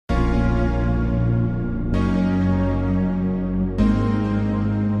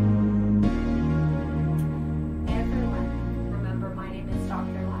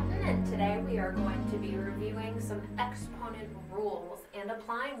some exponent rules and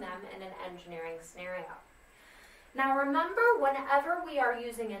applying them in an engineering scenario. Now remember, whenever we are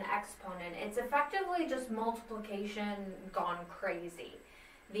using an exponent, it's effectively just multiplication gone crazy.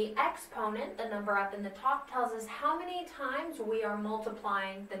 The exponent, the number up in the top, tells us how many times we are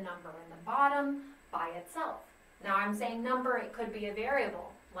multiplying the number in the bottom by itself. Now I'm saying number, it could be a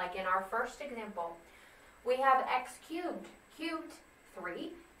variable. Like in our first example, we have x cubed. Cubed,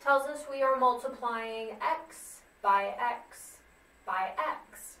 3, tells us we are multiplying x by x by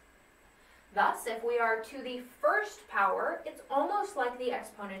x. Thus, if we are to the first power, it's almost like the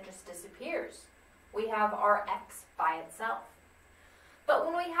exponent just disappears. We have our x by itself. But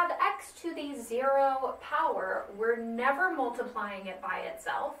when we have x to the 0 power, we're never multiplying it by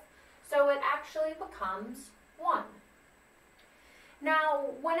itself, so it actually becomes 1. Now,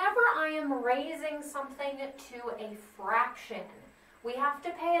 whenever I am raising something to a fraction, we have to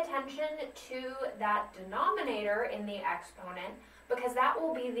pay attention to that denominator in the exponent because that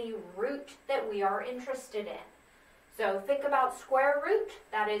will be the root that we are interested in. So think about square root,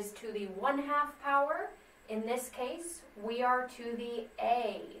 that is to the 1/2 power. In this case, we are to the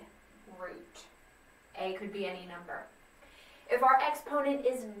a root. A could be any number. If our exponent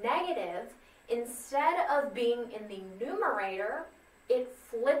is negative, instead of being in the numerator, it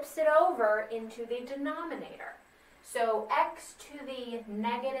flips it over into the denominator. So x to the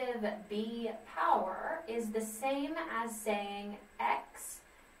negative b power is the same as saying x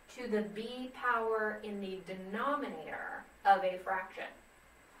to the b power in the denominator of a fraction.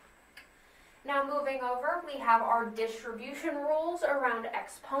 Now moving over, we have our distribution rules around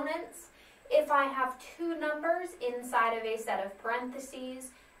exponents. If I have two numbers inside of a set of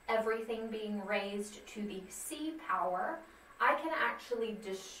parentheses, everything being raised to the c power, I can actually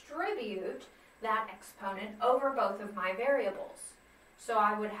distribute that exponent over both of my variables. So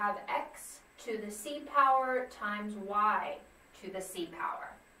I would have x to the c power times y to the c power.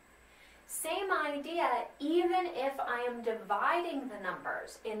 Same idea, even if I am dividing the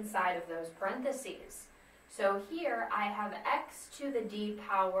numbers inside of those parentheses. So here I have x to the d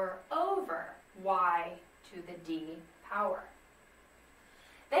power over y to the d power.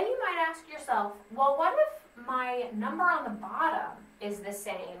 Then you might ask yourself, well, what if my number on the bottom is the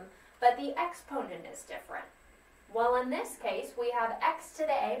same, but the exponent is different? Well, in this case, we have x to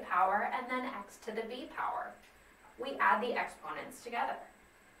the a power and then x to the b power. We add the exponents together.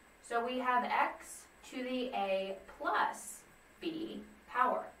 So we have x to the a plus b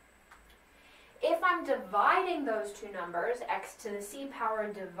power. If I'm dividing those two numbers, x to the c power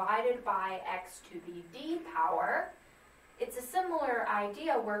divided by x to the d power, it's a similar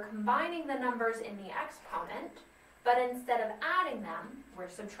idea. We're combining the numbers in the exponent, but instead of adding them, we're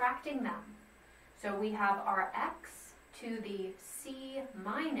subtracting them. So we have our x to the c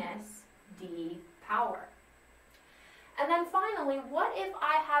minus d power. And then finally, what if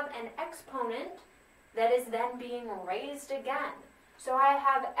I have an exponent that is then being raised again? So I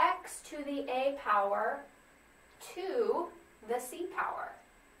have x to the a power to the c power.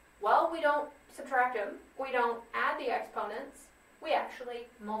 Well, we don't subtract them. We don't add the exponents. We actually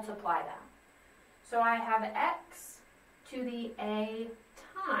multiply them. So I have x to the a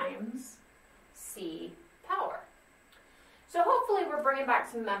times c power. So hopefully we're bringing back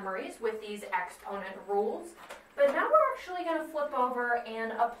some memories with these exponent rules. But now we're actually going to flip over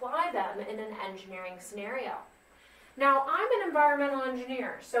and apply them in an engineering scenario. Now, I'm an environmental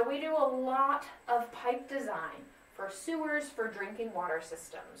engineer, so we do a lot of pipe design for sewers, for drinking water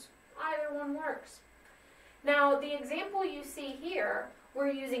systems. Either one works. Now, the example you see here,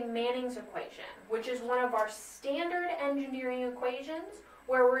 we're using Manning's equation, which is one of our standard engineering equations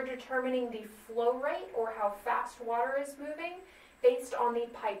where we're determining the flow rate or how fast water is moving based on the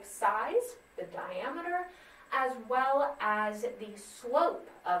pipe size, the diameter, as well as the slope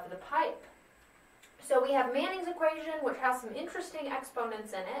of the pipe. So we have Manning's equation, which has some interesting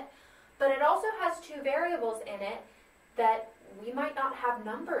exponents in it, but it also has two variables in it that we might not have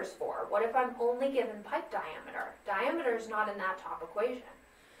numbers for. What if I'm only given pipe diameter? Diameter is not in that top equation.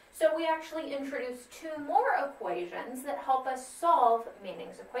 So we actually introduce two more equations that help us solve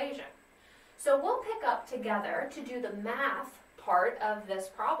Manning's equation. So we'll pick up together to do the math part of this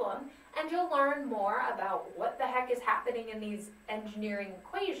problem, and you'll learn more about what the heck is happening in these engineering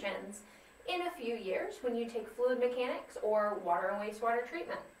equations in a few years when you take fluid mechanics or water and wastewater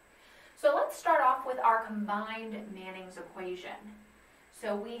treatment. So let's start off with our combined Manning's equation.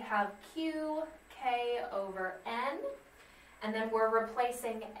 So we have Q K over N, and then we're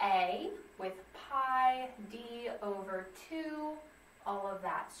replacing A with pi D over 2, all of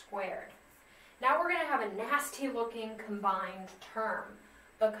that squared. Now we're going to have a nasty looking combined term,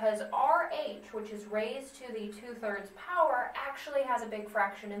 because RH, which is raised to the 2/3 power, actually has a big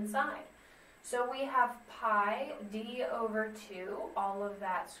fraction inside. So we have pi d over 2, all of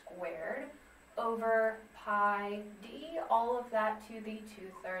that squared, over pi d, all of that to the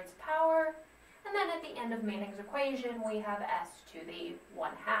 2/3 power. And then at the end of Manning's equation, we have s to the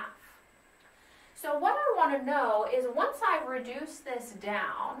 1/2. So what I want to know is, once I reduce this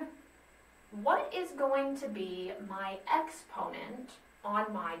down, what is going to be my exponent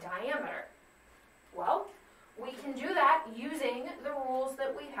on my diameter? Well, we can do that using the rules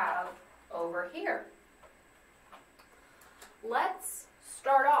that we have over here. Let's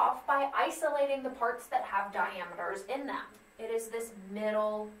start off by isolating the parts that have diameters in them. It is this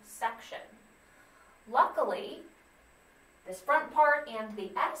middle section. Luckily, this front part and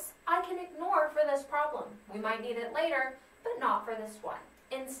the s I can ignore for this problem. We might need it later, but not for this one.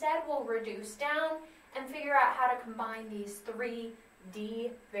 Instead, we'll reduce down and figure out how to combine these three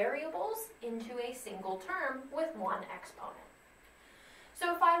d variables into a single term with one exponent.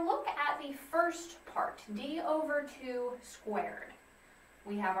 So if I look at the first part, d over 2 squared,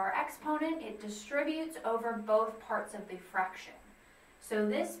 we have our exponent. It distributes over both parts of the fraction. So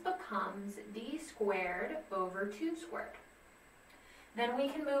this becomes d squared over 2 squared. Then we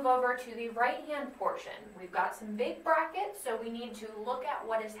can move over to the right-hand portion. We've got some big brackets, so we need to look at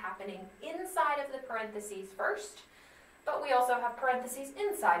what is happening inside of the parentheses first. But we also have parentheses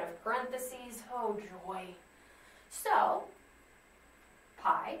inside of parentheses. Oh, joy. So,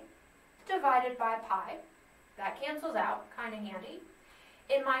 pi divided by pi. That cancels out, kind of handy.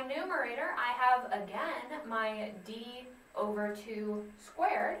 In my numerator, I have, again, my d over 2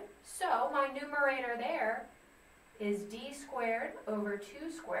 squared. So my numerator there is d squared over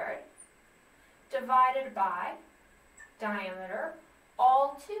 2 squared divided by diameter,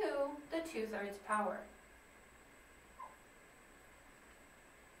 all to the 2/3 power.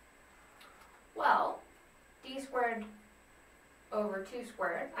 Well, d squared over 2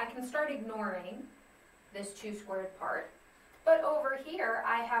 squared, I can start ignoring this 2 squared part. But over here,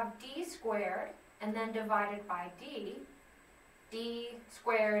 I have d squared and then divided by d. D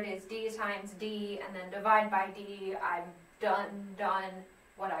squared is d times d, and then divide by d. I've done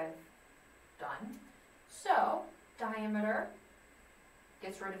what I've done. So diameter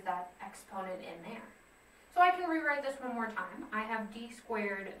gets rid of that exponent in there. So I can rewrite this one more time. I have d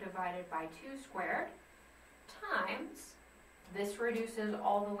squared divided by 2 squared times, this reduces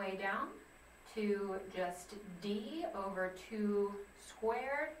all the way down to just d over 2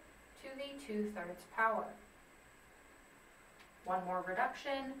 squared to the 2/3 power. One more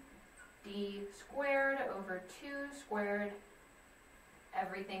reduction, d squared over 2 squared,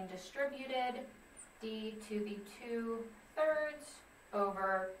 everything distributed, d to the 2/3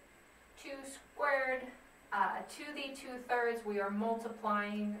 over 2 squared. To the 2/3, we are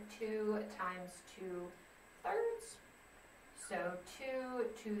multiplying 2 times 2/3. So 2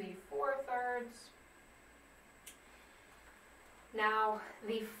 to the 4/3. Now,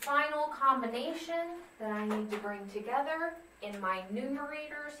 the final combination that I need to bring together in my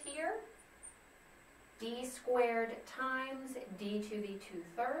numerators here, d squared times d to the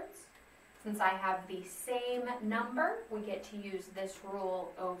 2/3. Since I have the same number, we get to use this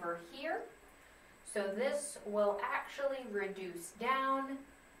rule over here. So this will actually reduce down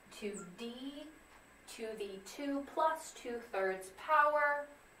to d to the 2 plus 2/3 power,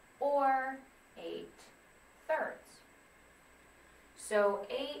 or 8/3. So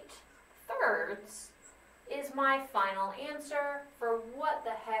 8/3 is my final answer for what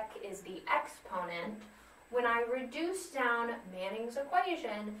the heck is the exponent when I reduce down Manning's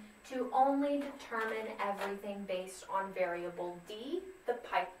equation to only determine everything based on variable d, the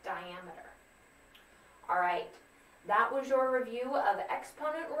pipe diameter. All right, that was your review of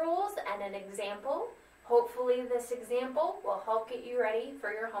exponent rules and an example. Hopefully this example will help get you ready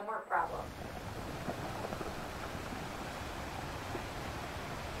for your homework problem.